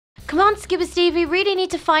Come on, Scuba Steve, we really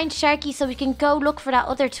need to find Sharky so we can go look for that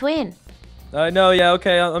other twin. I know, yeah,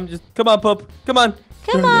 okay, I'm just... Come on, pup, come on.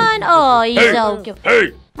 Come on. Oh, he's so cute.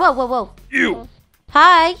 Hey! Whoa. You!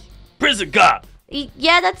 Hi. Prison cop!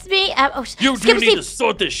 Yeah, that's me. You do need to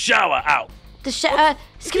sort this shower out. Scuba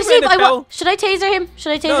Steve, should I taser him?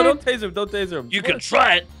 No, don't taser him, You can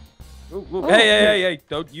try it. Hey,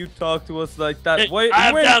 don't you talk to us like that. Hey,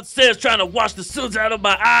 I'm downstairs trying to wash the suds out of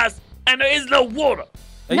my eyes, and there is no water.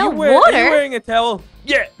 Are you wearing a towel?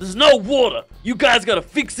 Yeah, there's no water. You guys gotta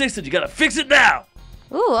fix this, and you gotta fix it now.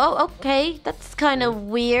 Ooh, okay. That's kind of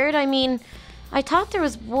weird. I mean, I thought there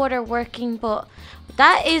was water working, but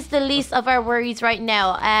that is the least of our worries right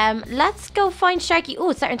now. Let's go find Sharky. Ooh,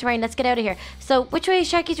 it's starting to rain. Let's get out of here. So, which way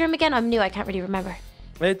is Sharky's room again? I'm new. I can't really remember.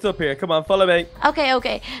 It's up here. Come on, follow me.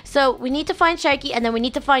 Okay. So, we need to find Sharky, and then we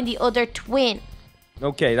need to find the other twin.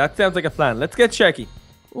 Okay, that sounds like a plan. Let's get Sharky.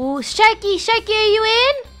 Ooh, Sharky, are you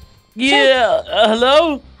in? Yeah,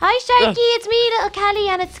 hello? Hi, Sharky, it's me, little Callie,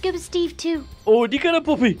 and it's Scuba Steve, too. Oh, you got a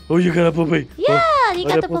puppy? Yeah, he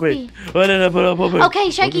got the puppy. Okay,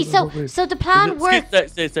 Sharky, so the plan works.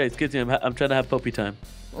 Excuse me, I'm trying to have puppy time.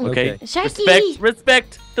 Okay. Sharky.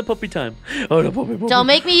 Respect the puppy time. Oh, the puppy. Don't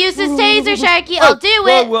make me use this taser, Sharky. I'll do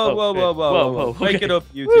it. Whoa. Break it up,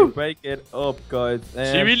 you two. Break it up, guys.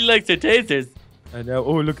 She really likes her tasers. I know.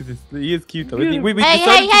 Oh, look at this. He is cute, though, isn't he? We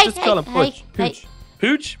decided to just call him Pooch. Pooch.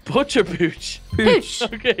 Pooch? Pooch or Pooch? Pooch.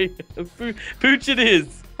 Okay. Pooch it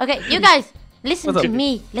is. Okay, you guys, listen to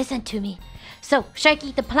me. So,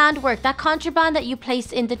 Sharky, the plan worked. That contraband that you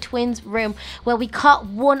placed in the twins' room, well, we caught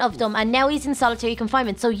one of them, and now he's in solitary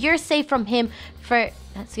confinement. So you're safe from him for...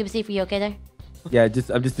 Scuba Steve, are you okay there? Yeah,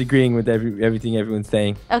 I'm just agreeing with everything everyone's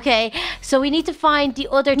saying. Okay, so we need to find the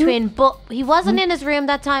other twin, but he wasn't in his room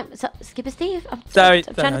that time. So, Scuba Steve, I'm trying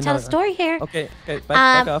to tell a story here. Okay,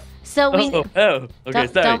 back off. So we... Okay,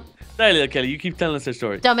 sorry, little Kelly, you keep telling us your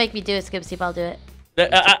story. Don't make me do it, Scuba Steve, I'll do it.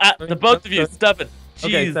 The both of you, stop it.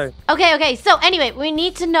 Okay, sorry. Okay. So anyway, we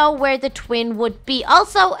need to know where the twin would be.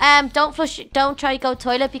 Also, don't try to go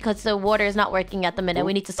toilet because the water is not working at the minute.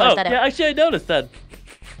 We need to sort that out. Yeah, actually, I noticed that.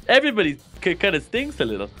 Everybody kind of stinks a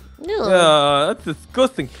little. That's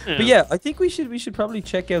disgusting. Yeah. But yeah, I think we should probably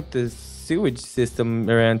check out the sewage system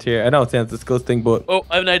around here. I know it sounds disgusting, but I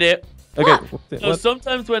have an idea. Okay. So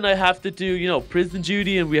sometimes when I have to do, prison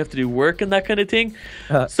duty and we have to do work and that kind of thing,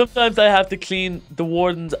 sometimes I have to clean the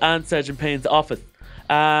warden's and Sergeant Payne's office.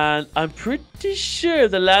 And I'm pretty sure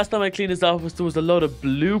the last time I cleaned his office, there was a lot of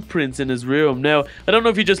blueprints in his room. Now, I don't know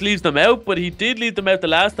if he just leaves them out, but he did leave them out the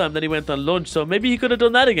last time. Then he went on lunch, so maybe he could have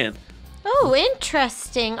done that again. Oh,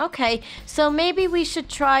 interesting. Okay, so maybe we should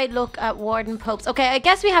try look at Warden Pope's. Okay, I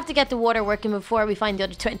guess we have to get the water working before we find the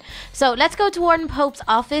other twin. So let's go to Warden Pope's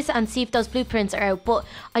office and see if those blueprints are out. But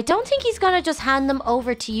I don't think he's going to just hand them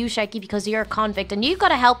over to you, Sharky, because you're a convict and you've got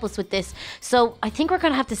to help us with this. So I think we're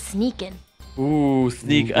going to have to sneak in. Ooh,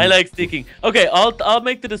 sneak. I like sneaking. Okay, I'll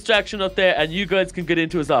make the distraction up there and you guys can get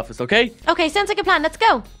into his office, okay? Okay, sounds like a plan. Let's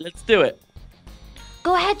go. Let's do it.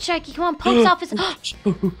 Go ahead, Sharky. Come on, Pope's office.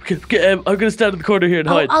 Okay, I'm gonna stand in the corner here and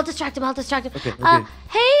hide. I'll distract him. Okay.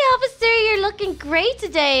 Hey, officer, you're looking great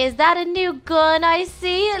today. Is that a new gun I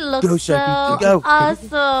see? It looks so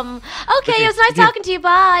awesome. Okay, it was nice talking to you.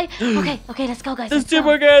 Bye. Okay, let's go, guys. There's two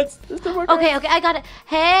more guys. Okay, I got it.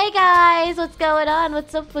 Hey, guys, what's going on?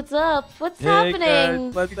 What's up? What's happening?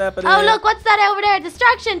 Guys, what's happening? Oh, look, what's that over there?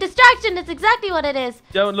 Distraction. That's exactly what it is.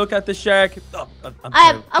 Don't look at the shark. Oh, I'm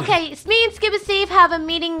sorry. Okay, me and Scuba Steve have a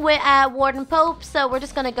meeting with Warden Pope, so we're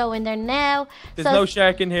just gonna go in there now. There's no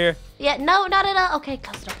shark in here. Yeah, no, not at all. Okay,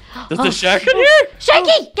 close the door. There's a shark in here?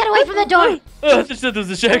 Sharky, get away from the door. I just said there was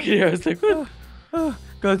a shark in here. I was like, what?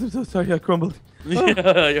 Guys, I'm so sorry. I crumbled. Yeah,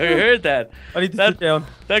 I heard that. I need to sit down.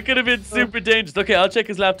 That could have been super dangerous. Okay, I'll check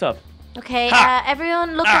his laptop. Okay,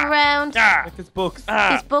 everyone look around. Check his books.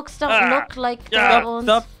 His books don't look like the ones.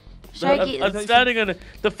 Stop. Sharky, I'm standing on it.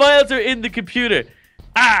 The files are in the computer.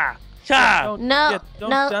 No,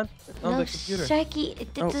 on the computer.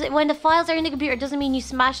 Sharky, when the files are in the computer, it doesn't mean you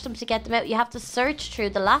smash them to get them out. You have to search through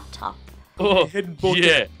the laptop. Oh, hidden book.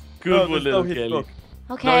 Yeah. Good one, little Kelly.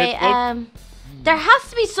 Okay, there has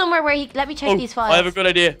to be somewhere where let me check these files. I have a good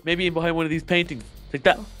idea. Maybe in behind one of these paintings. Like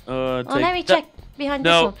that. Let me check behind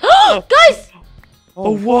this one. Guys!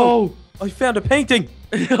 Oh, whoa! I found a painting.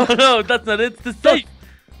 Oh, no, that's not it. It's the safe.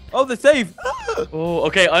 Oh, the safe. Oh,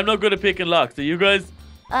 okay. I'm not good at picking locks. Are you guys?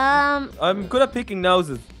 I'm good at picking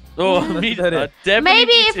noses. Oh, me definitely.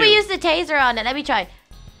 Maybe if we use the taser on it. Let me try.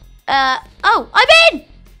 I'm in!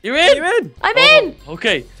 You're in? You're in. I'm in!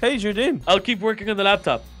 Okay. Tasered in. I'll keep working on the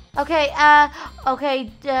laptop. Okay,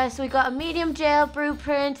 so we got a medium jail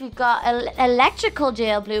blueprint, we got an electrical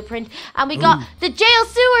jail blueprint, and we got the jail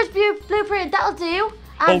sewers blueprint. That'll do.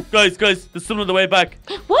 Oh, guys, there's someone on the way back.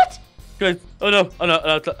 What? Guys, oh no,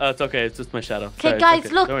 it's okay. It's just my shadow. Okay, Sorry, guys,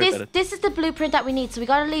 okay. look, Don't worry about it. this is the blueprint that we need. So we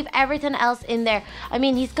gotta leave everything else in there. I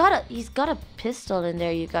mean, he's got a pistol in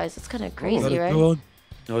there, you guys. It's kind of crazy, right? No,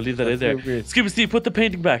 leave that in there. Weird. Scuba Steve, put the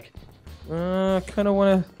painting back. Kind of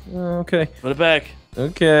want to. Okay. Put it back.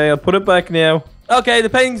 Okay, I'll put it back now. Okay, the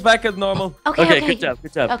painting's back as normal. Okay, good job.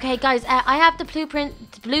 Okay, guys, I have the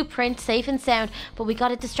blueprint safe and sound, but we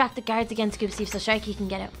gotta distract the guards again, Scuba Steve, so Sharky can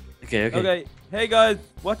get out. Okay. Hey guys,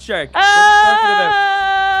 what's Shark?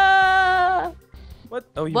 Ah! What?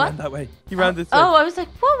 Oh, he What? ran that way. He ran this way. Oh, I was like,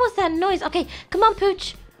 what was that noise? Okay, come on,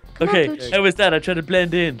 Pooch. Come on, Pooch. How was that? I tried to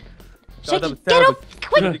blend in. Oh, that Shaky, was get terrible. up!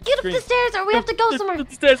 Quick, get up the stairs, or we have to go somewhere. Up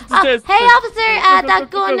the stairs. Hey, officer, that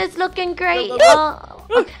Go. gun is looking great.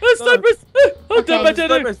 Snipers! Okay. Back to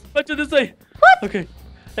Snipers. this way. What? Okay.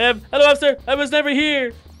 Hello, officer. I was never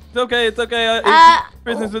here. It's okay.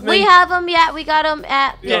 Business with me. We have him, yeah, we got him.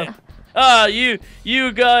 Yeah.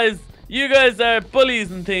 You guys are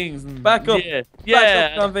bullies and things. And Back up. Yeah.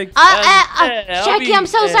 Back up, convict. I'll Sharky, be- I'm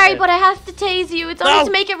so sorry, but I have to tase you. It's only No.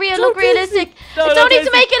 to make it look Don't tase me. realistic. No, It's don't only tase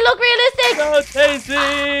to me. make it look realistic. No,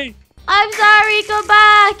 Tasty. I'm sorry, go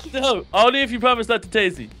back. No, only if you promise not to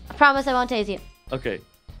Tasty. I promise I won't tase you. Okay.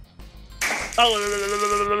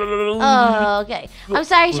 Oh, okay. I'm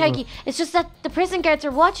sorry, Sharky. It's just that the prison guards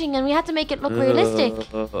are watching and we had to make it look realistic.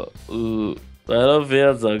 I don't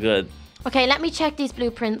feel so good. Okay, let me check these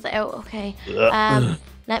blueprints out. Okay.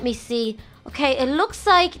 Let me see. Okay, it looks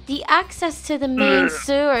like the access to the main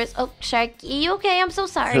sewers. Oh, Sharky, you okay? I'm so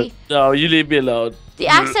sorry. No, you leave me alone. The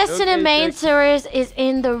access to the Okay, main Sharky. sewers is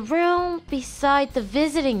in the room beside the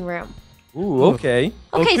visiting room. Ooh, okay.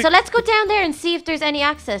 Okay, so let's go down there and see if there's any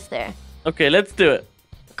access there. Okay, let's do it.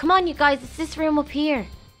 Come on, you guys. It's this room up here.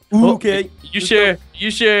 Ooh, okay. You sure?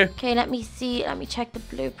 Okay, let me see. Let me check the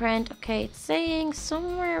blueprint. Okay, it's saying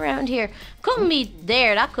somewhere around here. Couldn't be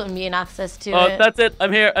there. That couldn't be an access to Oh, it. that's it.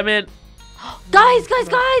 I'm here. I'm in. Guys,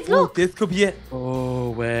 Ooh, look. this could be it. Oh,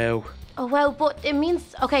 wow. Oh, well, but it means...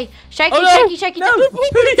 Okay, Sharky, Oh, no. Sharky. No, the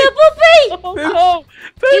the puppy! Oh, no.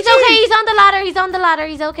 He's okay. He's on the ladder. He's on the ladder.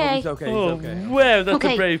 He's Oh, okay. he's okay. Oh, He's okay. wow. That's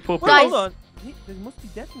Okay. a brave puppy. Well, Guys. hold on. There must be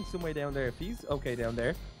definitely somewhere down there if he's okay down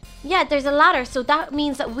there. Yeah, there's a ladder, so that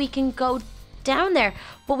means that we can go down there.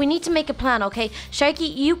 But we need to make a plan, okay?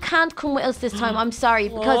 Sharky, you can't come with us this time. I'm sorry,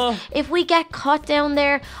 because if we get caught down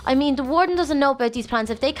there, I mean, the warden doesn't know about these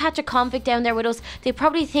plans. If they catch a convict down there with us, they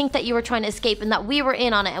probably think that you were trying to escape and that we were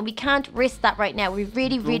in on it, and we can't risk that right now. We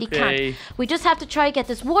really Okay. can't. We just have to try to get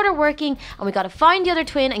this water working, and we got to find the other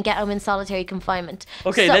twin and get him in solitary confinement.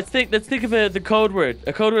 Okay, So, let's think of the code word.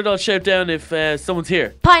 A code word I'll shout down if someone's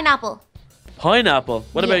here. Pineapple. Pineapple.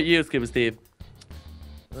 What Yeah. about you, Skipper Steve?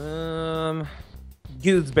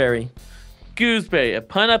 Gooseberry. Gooseberry. A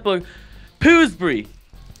pineapple. Pooseberry.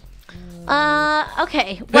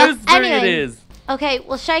 Okay. Well, Pooseberry anyway. it is. Okay,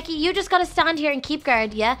 well, Sharky, you just gotta stand here and keep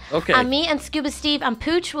guard, yeah? Okay. And me and Scuba Steve and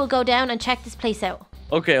Pooch will go down and check this place out.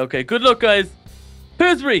 Okay. Good luck, guys.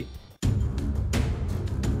 Pooseberry.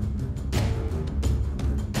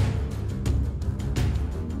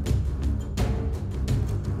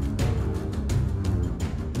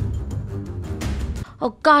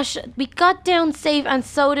 Oh gosh, we got down safe and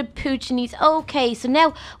so did Pooch and he's okay. So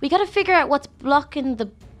now we gotta figure out what's blocking the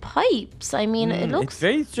pipes. I mean, it It's looks...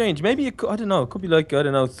 very strange. Maybe it could, I don't know. It could be like, I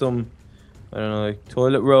don't know, like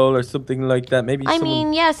toilet roll or something like that. Maybe I someone,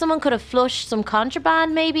 mean, yeah, someone could have flushed some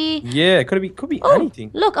contraband maybe. yeah, it could be Oh, anything.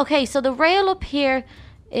 look, okay, so the rail up here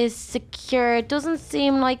is secure. It doesn't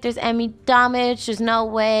seem like there's any damage. There's no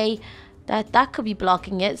way that could be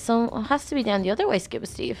blocking it. So it has to be down the other way, Skipper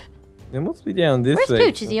Steve. It must be down this Where's way.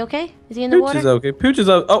 Pooch? Is he okay? Is he in the Pooch water? is okay. Pooch is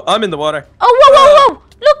out. Oh, I'm in the water. Oh, whoa!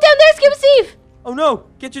 Look down there, Skipper Steve! Oh no!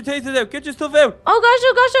 Get your tasers out. Get your stuff out. Oh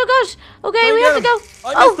gosh. Okay, Go we get have to him. go.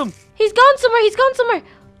 I missed him. He's gone somewhere.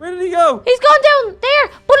 Where did he go? He's gone down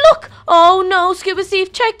there. But look. Oh no, Scuba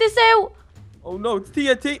Steve, check this out. Oh no! It's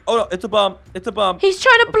TNT. Oh no! It's a bomb. He's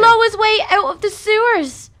trying to blow his way out of the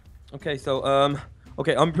sewers. Okay, so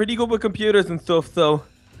okay, I'm pretty good with computers and stuff. So,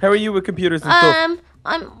 how are you with computers and stuff?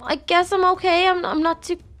 I guess I'm okay. I'm not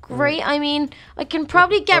too great. I mean, I can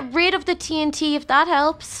probably get rid of the TNT if that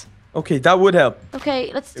helps. Okay, that would help.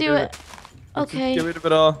 Okay, let's do rid of it. Let's just Okay. get rid of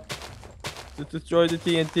it all. Just destroy the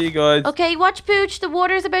TNT, guys. Okay, watch Pooch. The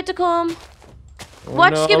water's about to come. Oh,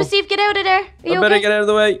 Watch no. Scuba Steve get out of there. Are you I better okay? get out of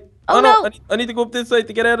the way. Oh, no! no. I need to go up this side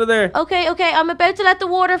to get out of there. Okay, I'm about to let the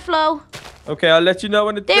water flow. Okay, I'll let you know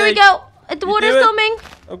when it's There we safe. go. The You water's do it. coming.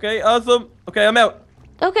 Okay, awesome. Okay, I'm out.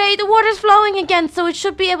 Okay, the water's flowing again, so it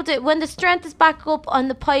should be able to, when the strength is back up on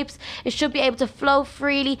the pipes, it should be able to flow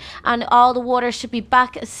freely and all the water should be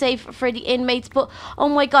back safe for the inmates. But, oh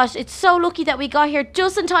my gosh, it's so lucky that we got here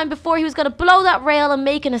just in time before he was going to blow that rail and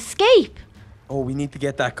make an escape. Oh, we need to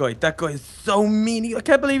get that guy. That guy is so mean. I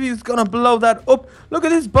can't believe he was going to blow that up. Look at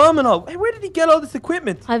this bomb and all. Hey, where did he get all this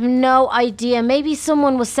equipment? I have no idea. Maybe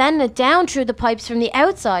someone was sending it down through the pipes from the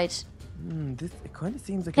outside. It kind of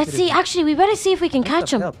seems like Let's see. Actually, we better see if we can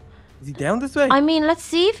catch him. Is he down this way? I mean, let's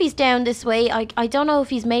see if he's down this way. I don't know if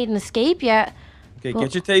he's made an escape yet. Okay,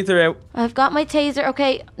 get your taser out. I've got my taser.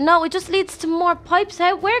 Okay. No, it just leads to more pipes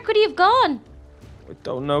out. Where could he have gone? I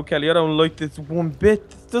don't know, Kelly. I don't like this one bit.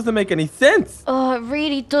 This doesn't make any sense. Oh, it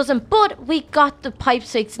really doesn't. But we got the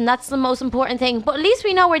pipes fixed, and that's the most important thing. But at least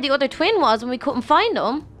we know where the other twin was, and we couldn't find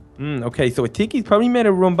him. Okay, so I think he's probably made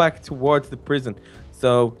a run back towards the prison.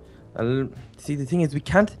 So, see, the thing is, we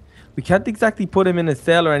can't exactly put him in a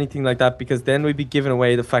cell or anything like that because then we'd be giving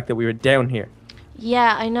away the fact that we were down here.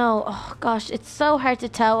 Yeah, I know. Oh gosh, it's so hard to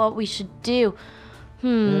tell what we should do.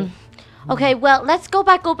 Okay, well, let's go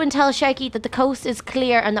back up and tell Sharky that the coast is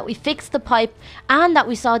clear and that we fixed the pipe and that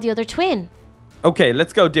we saw the other twin. Okay,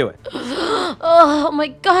 let's go do it. Oh my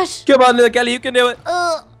gosh. Come on, little Kelly, you can do it.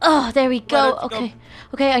 Oh, there we go. Let's go.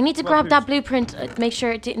 Okay, I need to grab that blueprint. Make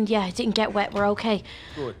sure it didn't get wet. We're okay.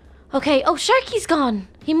 Good. Okay, oh, Sharky's gone.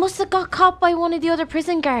 He must have got caught by one of the other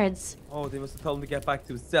prison guards. Oh, they must have told him to get back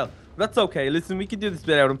to his cell. That's okay. Listen, we can do this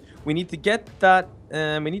without him. We need to get that.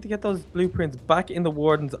 We need to get those blueprints back in the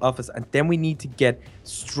warden's office, and then we need to get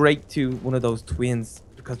straight to one of those twins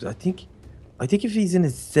because I think if he's in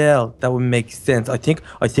his cell, that would make sense. I think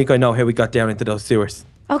I know how we got down into those sewers.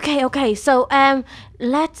 Okay. So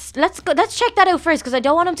let's go. Let's check that out first because I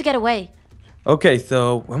don't want him to get away. Okay,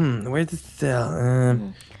 so where's the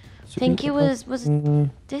cell? I think it was it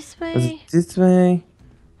this way? Was it this way?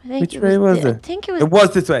 Which way was it? I think it was. It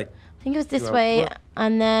was this way. I think it was this way,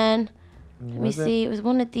 and then let me see. It was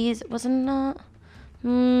one of these. Wasn't that?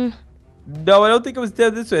 No, I don't think it was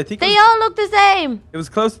down this way. I think they all look the same. It was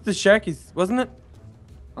close to Sharky's, wasn't it?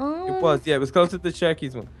 Oh. It was. Yeah, it was closer to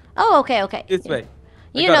Sharky's one. Oh, okay. This way.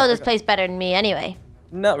 You know this place better than me, anyway.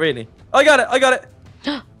 Not really. I got it.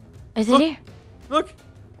 Is it here? Look.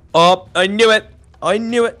 Oh, I knew it.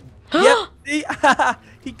 Yep.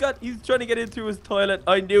 He's trying to get into his toilet.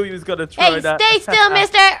 I knew he was gonna try that. Hey, stay still,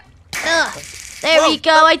 mister. There we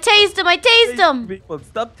go. I tased him. People,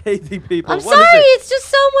 stop tasing people. I'm sorry. It's just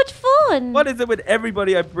so much fun. What is it with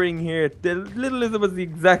everybody I bring here? The little Lizard was the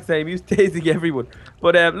exact same. He was tasing everyone.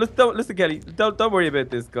 But listen, Kelly. Don't worry about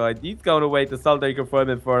this guy. He's going away to solitary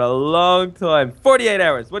confinement for a long time. 48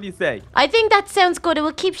 hours. What do you say? I think that sounds good. It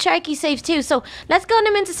will keep Sharky safe too. So let's get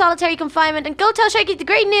him into solitary confinement and go tell Sharky the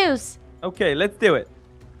great news. Okay, let's do it.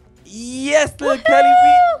 Yes, little Kelly,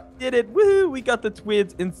 we did it. Woohoo! We got the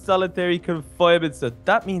twins in solitary confinement. So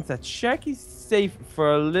that means that Sharky's safe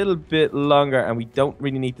for a little bit longer and we don't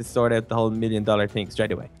really need to sort out the whole $1 million thing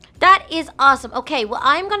straight away. That is awesome. Okay, well,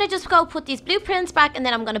 I'm going to just go put these blueprints back and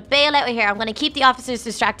then I'm going to bail out of here. I'm going to keep the officers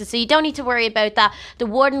distracted, so you don't need to worry about that. The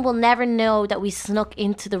warden will never know that we snuck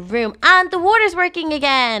into the room. And the water's working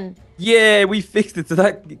again. Yeah, we fixed it. So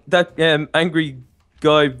that angry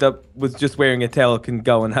guy that was just wearing a towel can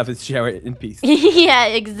go and have his shower in peace. Yeah,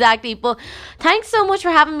 exactly. But thanks so much for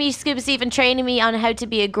having me, Scuba Steve, and training me on how to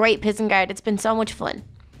be a great prison guard. It's been so much fun.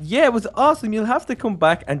 Yeah, it was awesome. You'll have to come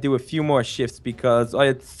back and do a few more shifts because I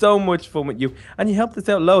had so much fun with you and you helped us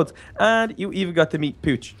out loads. And you even got to meet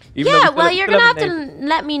Pooch. Yeah, well, you're going to have to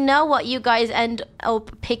let me know what you guys end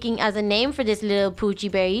up picking as a name for this little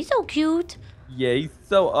Poochie bear. He's so cute. Yeah, he's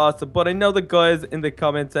so awesome. But I know the guys in the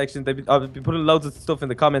comment section, I've been putting loads of stuff in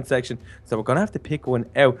the comment section. So we're going to have to pick one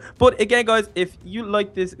out. But again, guys, if you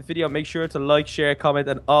like this video, make sure to like, share, comment,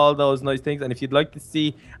 and all those nice things. And if you'd like to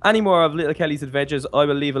see any more of Little Kelly's adventures, I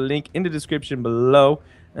will leave a link in the description below.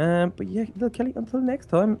 But yeah, Little Kelly, until next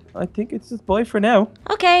time, I think it's just bye for now.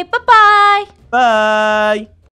 Okay, bye-bye. Bye.